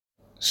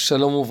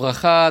Shalom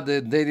uvracha, the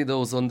daily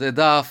dose on the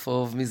daf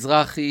of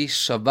Mizrahi,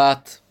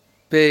 Shabbat,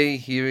 Pei.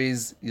 Here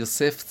is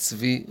Yosef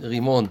Tzvi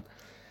Rimon.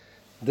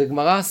 The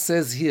Gemara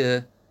says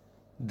here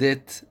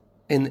that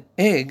an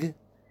egg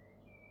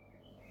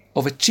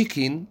of a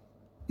chicken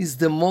is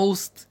the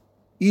most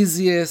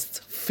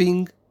easiest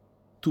thing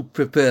to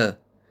prepare.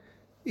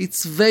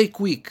 It's very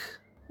quick.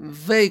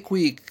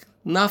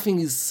 Nothing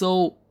is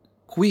so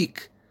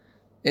quick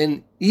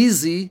and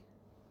easy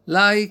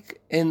like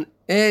an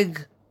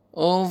egg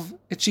of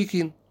a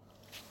chicken.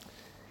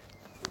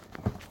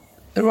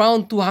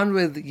 Around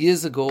 200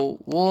 years ago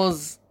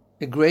was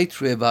a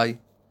great rabbi.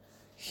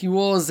 He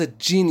was a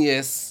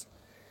genius.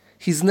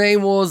 His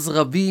name was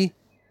Rabbi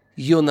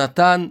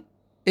Yonatan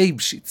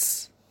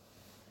Eibshitz.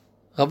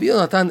 Rabbi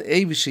Yonatan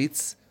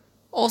Eibshitz,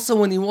 also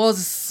when he was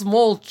a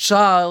small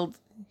child,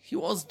 he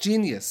was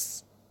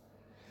genius.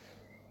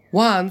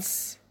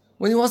 Once,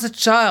 when he was a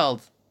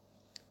child,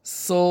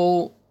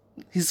 so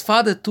his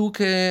father took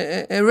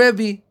a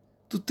rabbi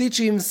to teach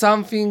him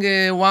something,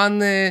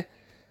 one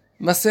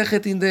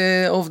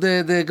Masechet of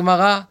the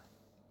Gemara.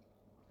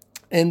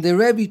 And the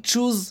Rebbe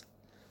chose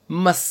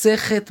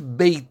Masechet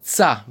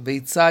Beitza.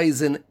 Beitza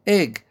is an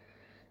egg.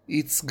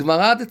 It's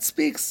Gemara that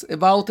speaks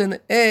about an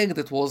egg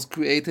that was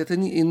created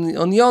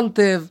on Yom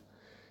Tev.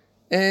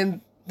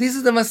 And this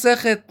is the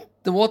Masechet,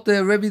 what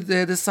the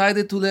Rebbe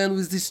decided to learn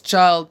with this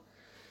child.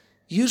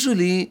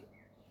 Usually,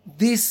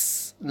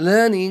 this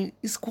learning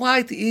is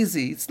quite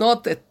easy. It's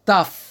not a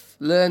tough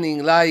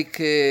learning like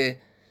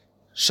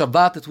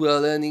Shabbat that we are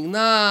learning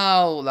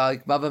now,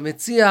 like Baba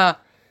Metzia.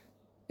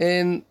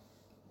 And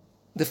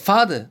the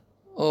father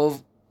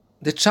of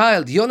the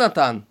child,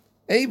 Yonatan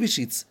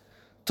Eibshitz,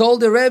 told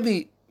the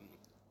Rebbe,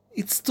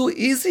 it's too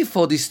easy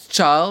for this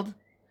child.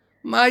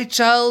 My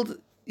child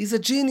is a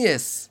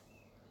genius.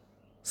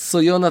 So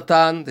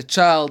Yonatan, the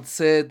child,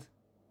 said,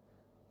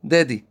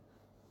 Daddy,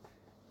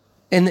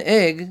 an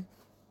egg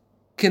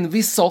can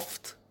be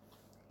soft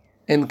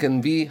and can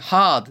be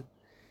hard.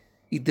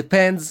 It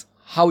depends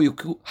how you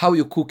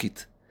cook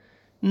it.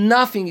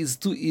 Nothing is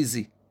too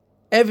easy.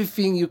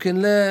 Everything you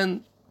can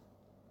learn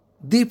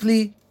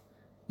deeply,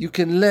 you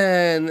can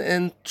learn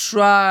and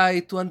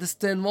try to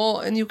understand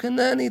more, and you can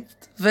learn it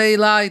very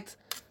light.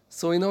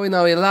 So in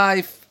our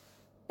life,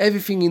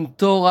 everything in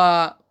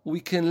Torah,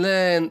 we can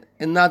learn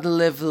another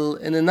level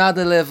and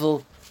another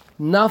level.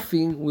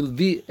 Nothing will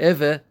be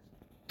ever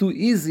too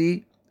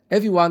easy.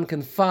 Everyone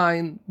can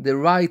find the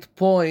right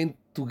point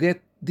to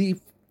get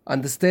deep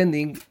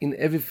understanding in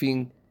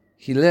everything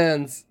he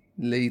learns.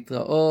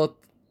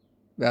 להתראות,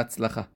 בהצלחה.